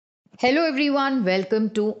Hello everyone, welcome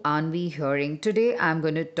to Aanvii Hearing. Today I'm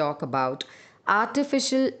going to talk about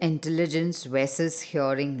artificial intelligence versus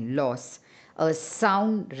hearing loss, a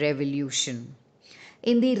sound revolution.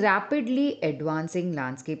 In the rapidly advancing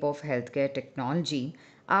landscape of healthcare technology,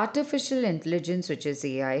 artificial intelligence, which is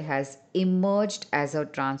AI, has emerged as a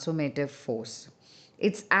transformative force.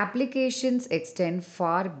 Its applications extend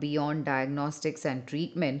far beyond diagnostics and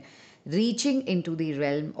treatment, reaching into the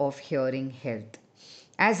realm of hearing health.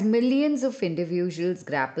 As millions of individuals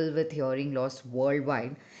grapple with hearing loss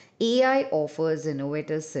worldwide, AI offers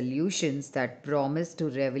innovative solutions that promise to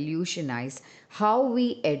revolutionize how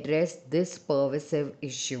we address this pervasive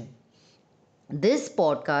issue. This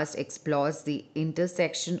podcast explores the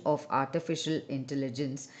intersection of artificial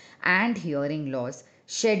intelligence and hearing loss,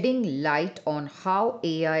 shedding light on how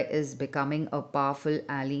AI is becoming a powerful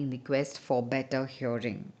ally in the quest for better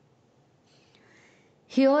hearing.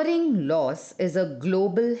 Hearing loss is a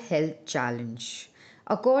global health challenge.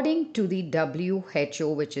 According to the WHO,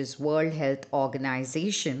 which is World Health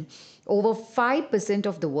Organization, over 5%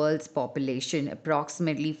 of the world's population,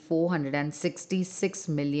 approximately 466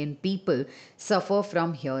 million people, suffer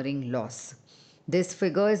from hearing loss. This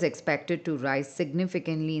figure is expected to rise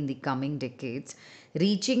significantly in the coming decades,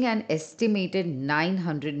 reaching an estimated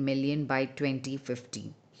 900 million by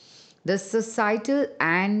 2050. The societal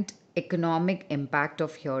and economic impact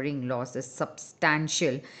of hearing loss is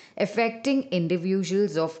substantial, affecting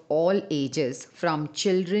individuals of all ages, from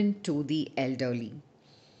children to the elderly.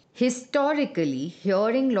 Historically,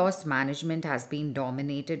 hearing loss management has been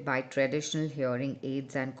dominated by traditional hearing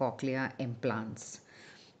aids and cochlear implants.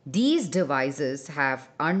 These devices have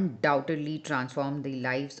undoubtedly transformed the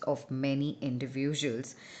lives of many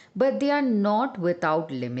individuals, but they are not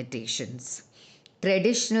without limitations.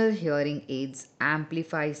 Traditional hearing aids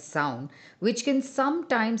amplify sound, which can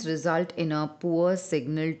sometimes result in a poor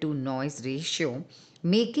signal to noise ratio,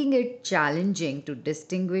 making it challenging to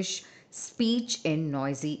distinguish speech in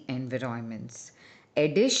noisy environments.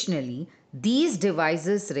 Additionally, these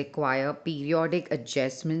devices require periodic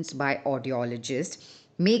adjustments by audiologists,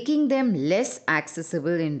 making them less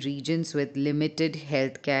accessible in regions with limited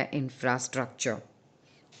healthcare infrastructure.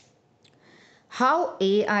 How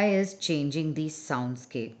AI is changing the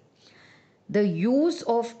soundscape. The use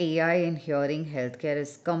of AI in hearing healthcare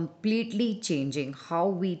is completely changing how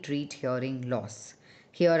we treat hearing loss.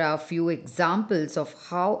 Here are a few examples of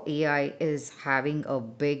how AI is having a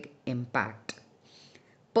big impact.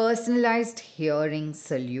 Personalized hearing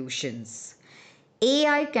solutions.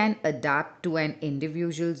 AI can adapt to an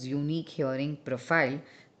individual's unique hearing profile,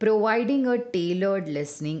 providing a tailored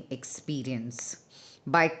listening experience.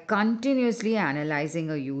 By continuously analyzing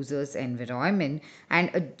a user's environment and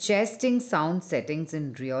adjusting sound settings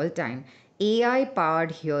in real time, AI powered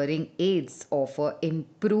hearing aids offer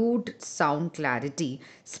improved sound clarity,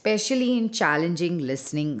 especially in challenging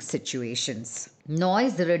listening situations.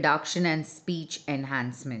 Noise reduction and speech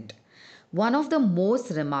enhancement. One of the most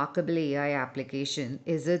remarkable AI applications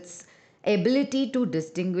is its ability to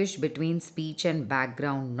distinguish between speech and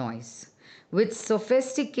background noise. With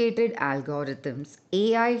sophisticated algorithms,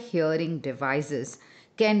 AI hearing devices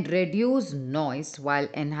can reduce noise while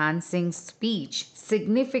enhancing speech,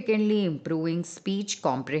 significantly improving speech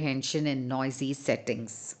comprehension in noisy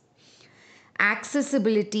settings.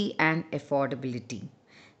 Accessibility and affordability.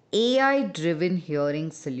 AI driven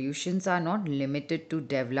hearing solutions are not limited to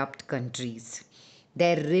developed countries.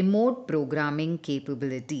 Their remote programming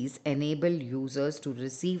capabilities enable users to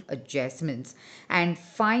receive adjustments and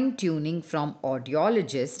fine tuning from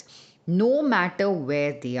audiologists no matter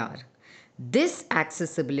where they are. This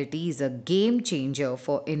accessibility is a game changer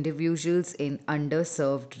for individuals in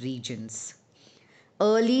underserved regions.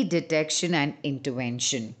 Early detection and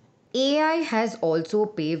intervention. AI has also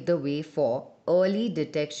paved the way for early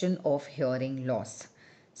detection of hearing loss.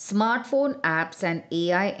 Smartphone apps and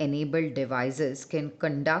AI enabled devices can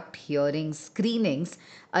conduct hearing screenings,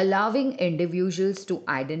 allowing individuals to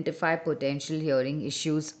identify potential hearing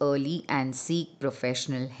issues early and seek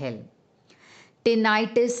professional help.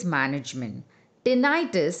 Tinnitus management.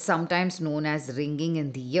 Tinnitus, sometimes known as ringing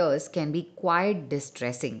in the ears, can be quite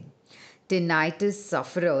distressing. Tinnitus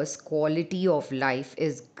sufferers' quality of life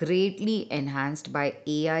is greatly enhanced by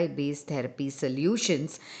AI based therapy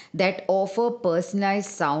solutions that offer personalized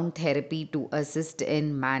sound therapy to assist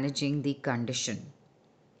in managing the condition.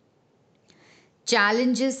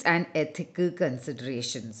 Challenges and ethical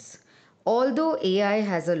considerations. Although AI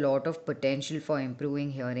has a lot of potential for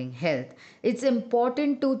improving hearing health, it's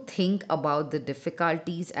important to think about the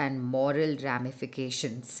difficulties and moral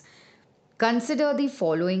ramifications. Consider the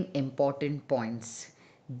following important points.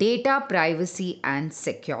 Data privacy and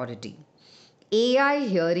security. AI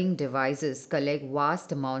hearing devices collect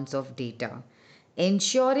vast amounts of data.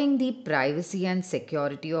 Ensuring the privacy and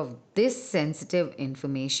security of this sensitive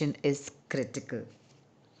information is critical.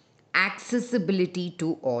 Accessibility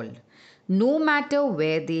to all. No matter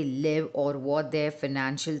where they live or what their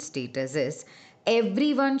financial status is,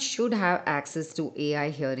 everyone should have access to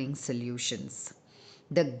AI hearing solutions.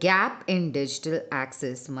 The gap in digital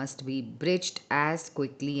access must be bridged as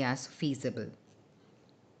quickly as feasible.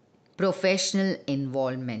 Professional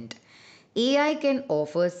involvement. AI can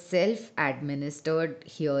offer self administered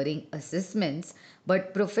hearing assessments,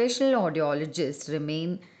 but professional audiologists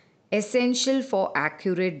remain essential for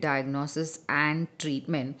accurate diagnosis and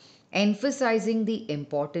treatment, emphasizing the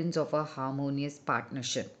importance of a harmonious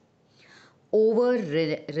partnership. Over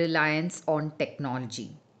reliance on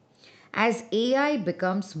technology. As AI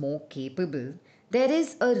becomes more capable, there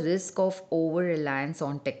is a risk of over reliance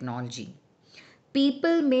on technology.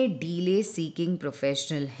 People may delay seeking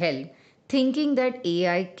professional help, thinking that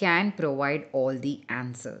AI can provide all the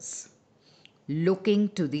answers. Looking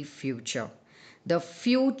to the future. The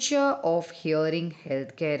future of hearing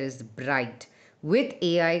healthcare is bright, with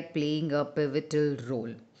AI playing a pivotal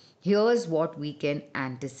role. Here's what we can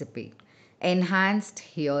anticipate: enhanced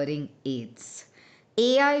hearing aids.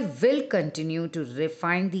 AI will continue to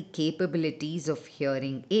refine the capabilities of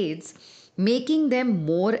hearing aids, making them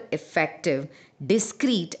more effective,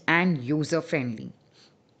 discreet, and user friendly.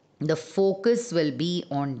 The focus will be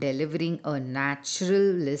on delivering a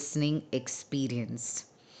natural listening experience.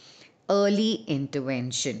 Early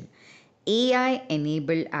intervention. AI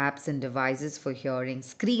enabled apps and devices for hearing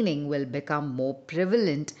screening will become more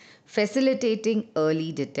prevalent, facilitating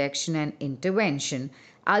early detection and intervention,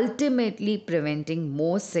 ultimately preventing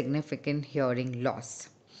more significant hearing loss.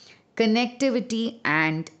 Connectivity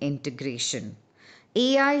and integration.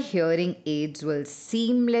 AI hearing aids will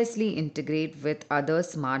seamlessly integrate with other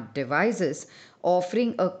smart devices,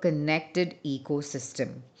 offering a connected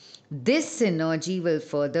ecosystem. This synergy will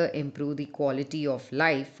further improve the quality of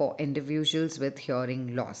life for individuals with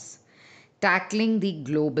hearing loss. Tackling the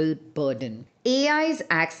global burden. AI's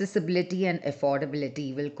accessibility and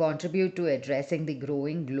affordability will contribute to addressing the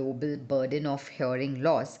growing global burden of hearing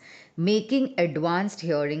loss, making advanced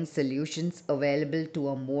hearing solutions available to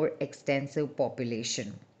a more extensive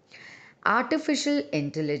population. Artificial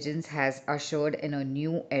intelligence has ushered in a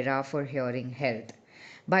new era for hearing health.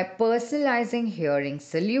 By personalizing hearing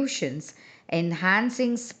solutions,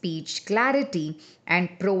 enhancing speech clarity,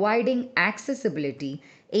 and providing accessibility,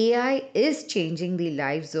 AI is changing the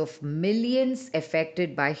lives of millions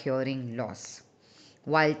affected by hearing loss.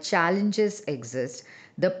 While challenges exist,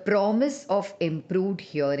 the promise of improved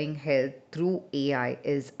hearing health through AI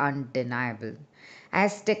is undeniable.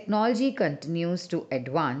 As technology continues to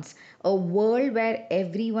advance, a world where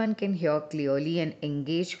everyone can hear clearly and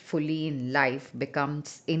engage fully in life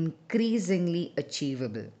becomes increasingly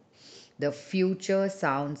achievable. The future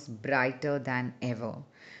sounds brighter than ever.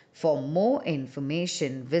 For more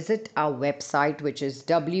information, visit our website, which is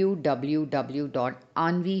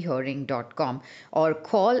www.aanvihearing.com, or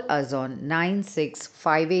call us on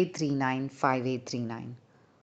 9658395839.